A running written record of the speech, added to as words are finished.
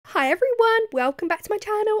everyone, welcome back to my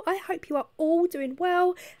channel. I hope you are all doing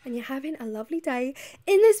well and you're having a lovely day.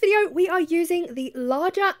 In this video we are using the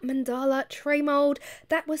larger mandala tray mold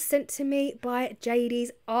that was sent to me by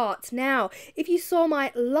Jadey's Art. Now if you saw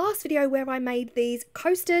my last video where I made these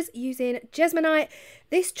coasters using Jesmonite,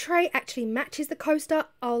 this tray actually matches the coaster.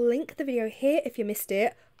 I'll link the video here if you missed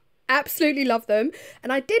it. Absolutely love them,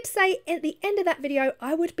 and I did say at the end of that video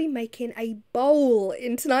I would be making a bowl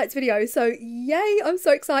in tonight's video, so yay, I'm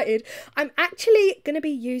so excited. I'm actually going to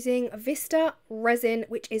be using Vista resin,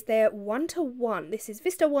 which is their 1:1. This is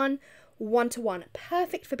Vista 1:1,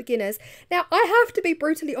 perfect for beginners. Now I have to be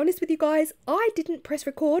brutally honest with you guys, I didn't press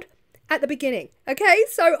record at the beginning, okay?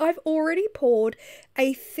 So I've already poured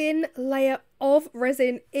a thin layer of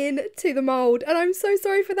resin into the mold and I'm so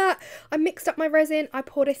sorry for that. I mixed up my resin, I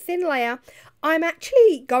poured a thin layer. I'm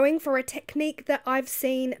actually going for a technique that I've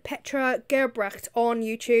seen Patra Gerbracht on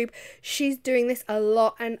YouTube. She's doing this a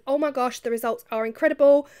lot and oh my gosh, the results are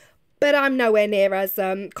incredible. But I'm nowhere near as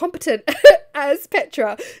competent as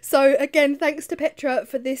Petra. So again, thanks to Petra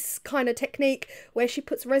for this kind of technique where she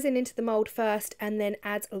puts resin into the mould first and then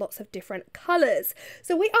adds lots of different colours.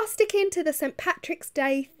 So we are sticking to the St. Patrick's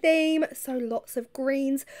Day theme, so lots of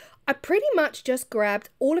greens. I pretty much just grabbed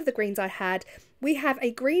all of the greens I had. We have a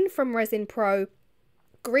green from Resin Pro,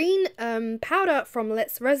 green powder from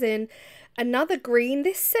Let's Resin, another green,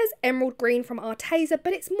 this says emerald green from Arteza,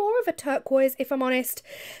 but it's more of a turquoise if I'm honest.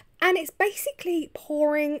 And it's basically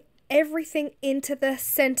pouring everything into the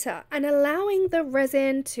center and allowing the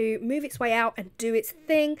resin to move its way out and do its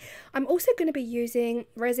thing. I'm also going to be using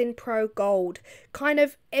Resin Pro Gold. Kind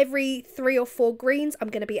of every 3 or 4 greens I'm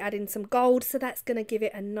going to be adding some gold, so that's going to give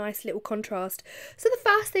it a nice little contrast. So the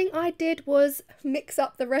first thing I did was mix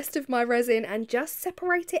up the rest of my resin and just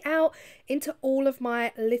separate it out into all of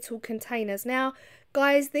my little containers. Now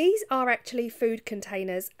guys, these are actually food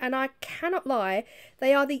containers and I cannot lie,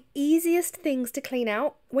 they are the easiest things to clean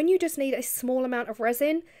out. When you just need a small amount of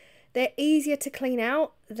resin, they're easier to clean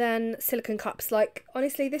out than silicone cups. Like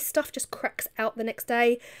honestly, this stuff just cracks out the next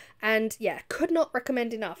day and yeah, could not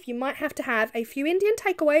recommend enough. You might have to have a few Indian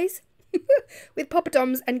takeaways with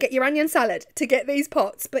poppadoms and get your onion salad to get these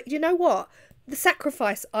pots. But you know what? The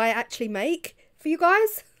sacrifice I actually make for you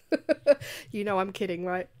guys, you know I'm kidding,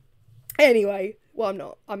 right? Anyway, well, I'm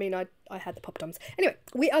not. I mean, I had the poppadoms. Anyway,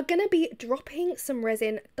 we are going to be dropping some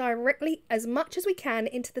resin directly as much as we can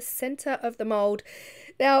into the centre of the mould.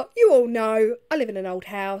 Now, you all know I live in an old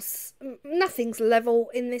house. Nothing's level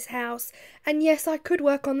in this house. And yes, I could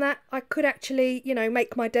work on that. I could actually, you know,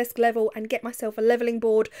 make my desk level and get myself a levelling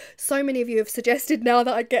board. So many of you have suggested now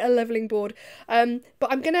that I get a levelling board.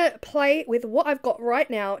 But I'm going to play with what I've got right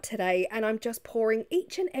now today. And I'm just pouring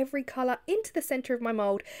each and every colour into the centre of my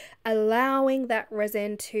mould, allowing that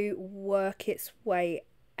resin to work its way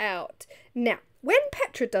out. Now, when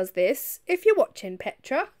Petra does this, if you're watching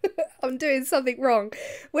Petra, I'm doing something wrong.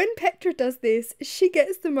 When Petra does this, she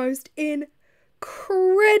gets the most incredible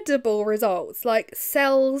results, like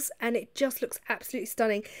cells, and it just looks absolutely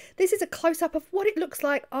stunning. This is a close-up of what it looks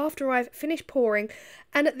like after I've finished pouring,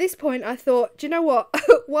 and at this point I thought, do you know what,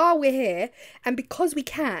 while we're here and because we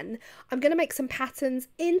can, I'm going to make some patterns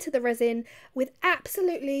into the resin with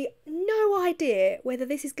absolutely no idea whether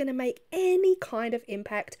this is going to make any kind of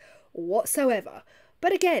impact whatsoever.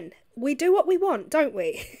 But again, we do what we want, don't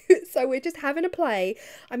we? So we're just having a play.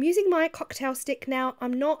 I'm using my cocktail stick now.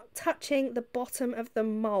 I'm not touching the bottom of the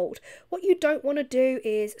mould. What you don't want to do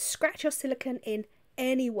is scratch your silicone in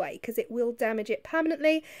any way because it will damage it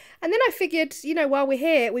permanently. And then I figured, you know, while we're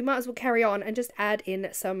here, we might as well carry on and just add in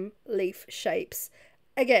some leaf shapes.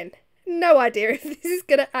 Again, no idea if this is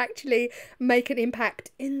going to actually make an impact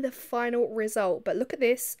in the final result. But look at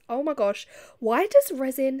this. Oh my gosh. Why does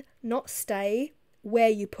resin not stay where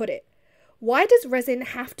you put it? Why does resin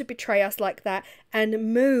have to betray us like that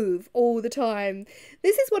and move all the time?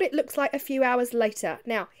 This is what it looks like a few hours later.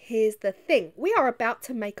 Now, here's the thing. We are about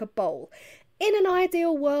to make a bowl. In an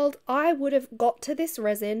ideal world, I would have got to this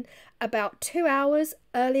resin about 2 hours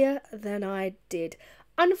earlier than I did.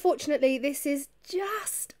 Unfortunately, this is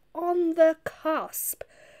just on the cusp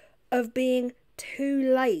of being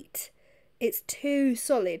too late. It's too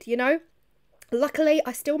solid, you know? Luckily,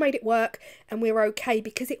 I still made it work and we were okay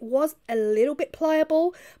because it was a little bit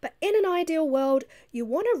pliable. But in an ideal world, you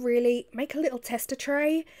want to really make a little tester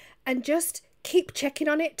tray and just keep checking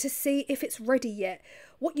on it to see if it's ready yet.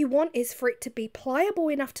 What you want is for it to be pliable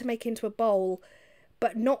enough to make into a bowl,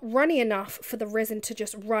 but not runny enough for the resin to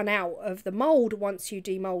just run out of the mould once you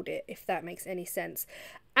demold it, if that makes any sense.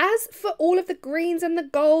 As for all of the greens and the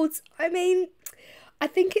golds, I mean, I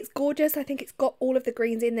think it's gorgeous. I think it's got all of the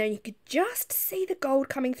greens in there and you could just see the gold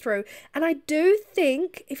coming through. And I do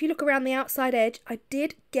think, if you look around the outside edge, I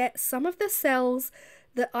did get some of the cells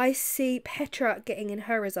that I see Petra getting in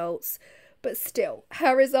her results. But still,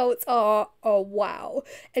 her results are, oh wow.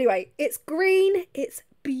 Anyway, it's green, it's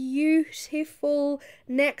beautiful.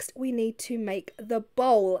 Next, we need to make the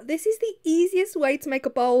bowl. This is the easiest way to make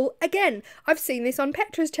a bowl. Again, I've seen this on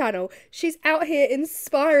Petra's channel. She's out here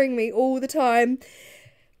inspiring me all the time.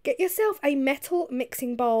 Get yourself a metal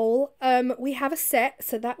mixing bowl. We have a set,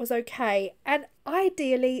 so that was okay. And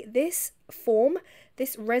ideally, this form,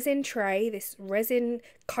 this resin tray, this resin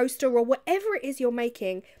coaster, or whatever it is you're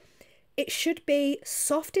making, it should be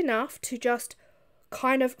soft enough to just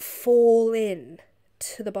kind of fall in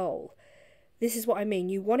to the bowl. This is what I mean.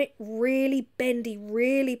 You want it really bendy,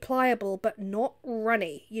 really pliable, but not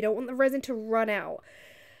runny. You don't want the resin to run out.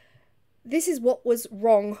 This is what was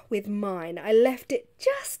wrong with mine. I left it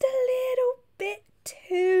just a little bit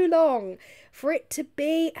too long for it to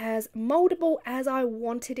be as moldable as I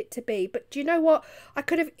wanted it to be. But do you know what? I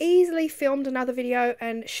could have easily filmed another video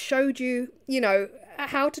and showed you, you know,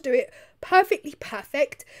 how to do it perfectly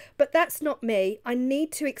perfect, but that's not me. I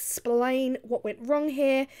need to explain what went wrong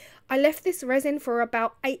here. I left this resin for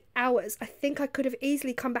about 8 hours. I think I could have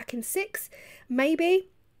easily come back in 6, maybe,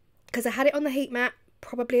 because I had it on the heat mat.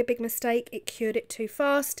 Probably a big mistake. It cured it too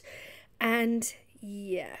fast. And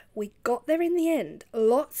yeah, we got there in the end.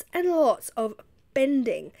 Lots and lots of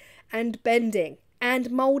bending and bending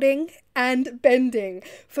and moulding and bending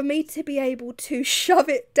for me to be able to shove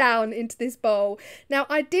it down into this bowl. Now,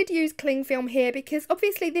 I did use cling film here because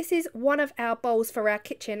obviously this is one of our bowls for our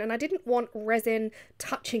kitchen and I didn't want resin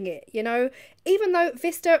touching it, you know. Even though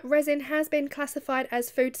Vista resin has been classified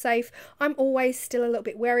as food safe, I'm always still a little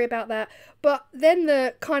bit wary about that. But then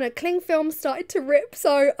the kind of cling film started to rip,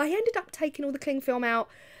 so I ended up taking all the cling film out,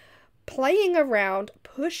 playing around,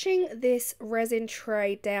 pushing this resin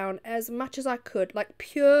tray down as much as I could. Like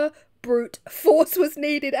pure brute force was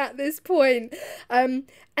needed at this point. And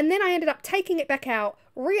then I ended up taking it back out,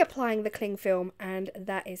 reapplying the cling film, and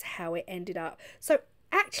that is how it ended up. So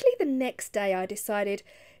actually the next day I decided,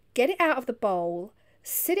 get it out of the bowl,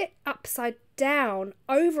 sit it upside down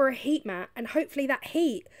over a heat mat, and hopefully that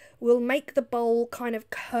heat will make the bowl kind of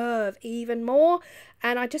curve even more.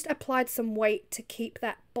 And I just applied some weight to keep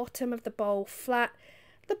that bottom of the bowl flat.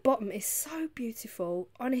 The bottom is so beautiful,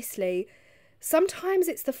 honestly. Sometimes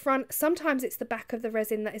it's the front, sometimes it's the back of the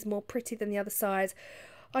resin that is more pretty than the other sides.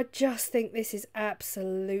 I just think this is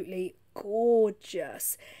absolutely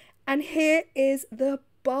gorgeous. And here is the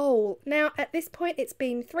bowl. Now, at this point, it's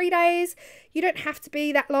been 3 days. You don't have to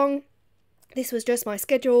be that long. This was just my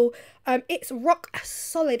schedule. It's rock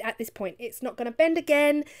solid at this point. It's not going to bend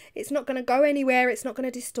again. It's not going to go anywhere. It's not going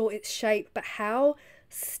to distort its shape. But how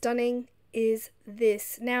stunning is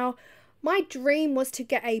this? Now, my dream was to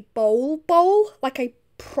get a bowl, like a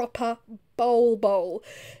proper bowl.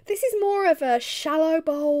 This is more of a shallow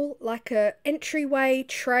bowl, like a entryway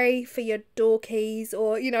tray for your door keys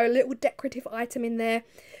or, you know, a little decorative item in there.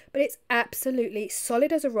 But it's absolutely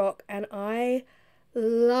solid as a rock and I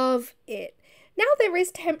love it. Now there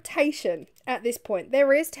is temptation at this point.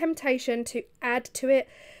 There is temptation to add to it,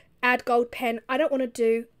 add gold pen. I don't want to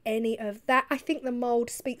do any of that. I think the mould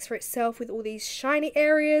speaks for itself with all these shiny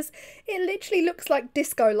areas. It literally looks like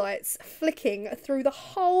disco lights flicking through the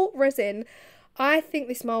whole resin. I think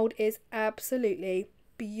this mould is absolutely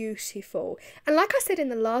beautiful. And like I said in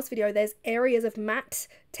the last video, there's areas of matte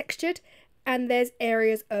textured and there's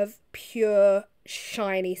areas of pure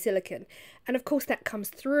shiny silicone. And of course that comes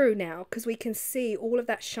through now because we can see all of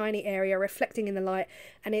that shiny area reflecting in the light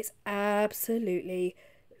and it's absolutely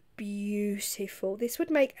beautiful. This would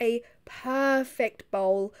make a perfect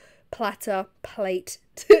bowl, platter, plate.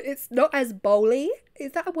 It's not as bowly,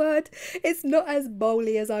 is that a word? It's not as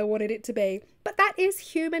bowly as I wanted it to be, but that is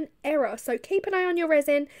human error. So keep an eye on your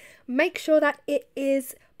resin, make sure that it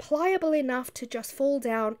is pliable enough to just fall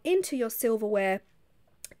down into your silverware.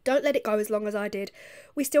 Don't let it go as long as I did.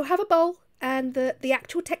 We still have a bowl and the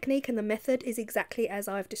actual technique and the method is exactly as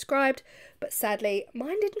I've described, but sadly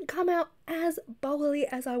mine didn't come out as bowly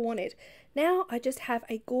as I wanted. Now I just have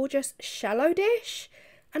a gorgeous shallow dish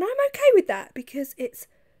and I'm okay with that because it's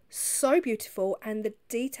so beautiful and the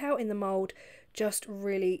detail in the mould just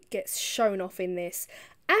really gets shown off in this.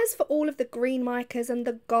 As for all of the green micas and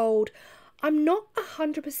the gold, I'm not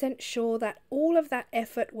 100% sure that all of that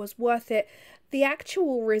effort was worth it. The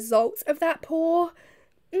actual results of that pour,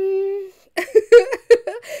 if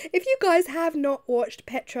you guys have not watched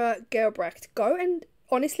Patra Gerbracht, go and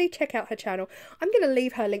honestly check out her channel. I'm going to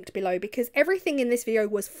leave her linked below because everything in this video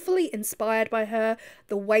was fully inspired by her.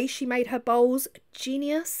 The way she made her bowls,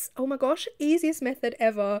 genius. Oh my gosh, easiest method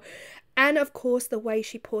ever. And of course the way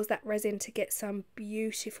she pours that resin to get some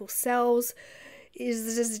beautiful cells. It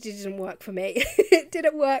just didn't work for me. It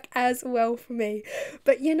didn't work as well for me.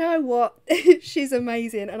 But you know what? She's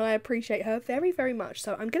amazing and I appreciate her very, very much.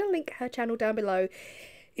 So I'm going to link her channel down below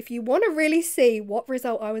if you want to really see what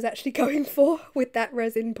result I was actually going for with that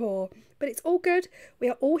resin pour. But it's all good. We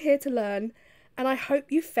are all here to learn. And I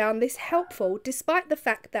hope you found this helpful despite the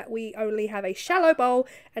fact that we only have a shallow bowl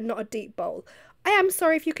and not a deep bowl. I am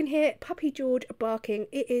sorry if you can hear Puppy George barking.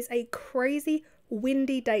 It is a crazy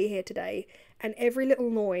windy day here today and every little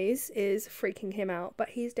noise is freaking him out, but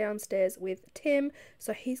he's downstairs with Tim,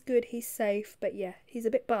 so he's good, he's safe, but yeah, he's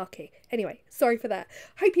a bit barky. Anyway, sorry for that.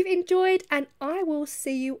 Hope you've enjoyed and I will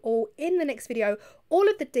see you all in the next video. All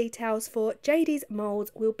of the details for Jadey's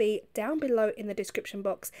moulds will be down below in the description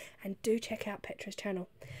box, and do check out Petra's channel.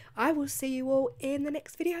 I will see you all in the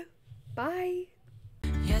next video. Bye.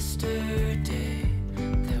 Yesterday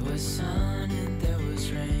there was some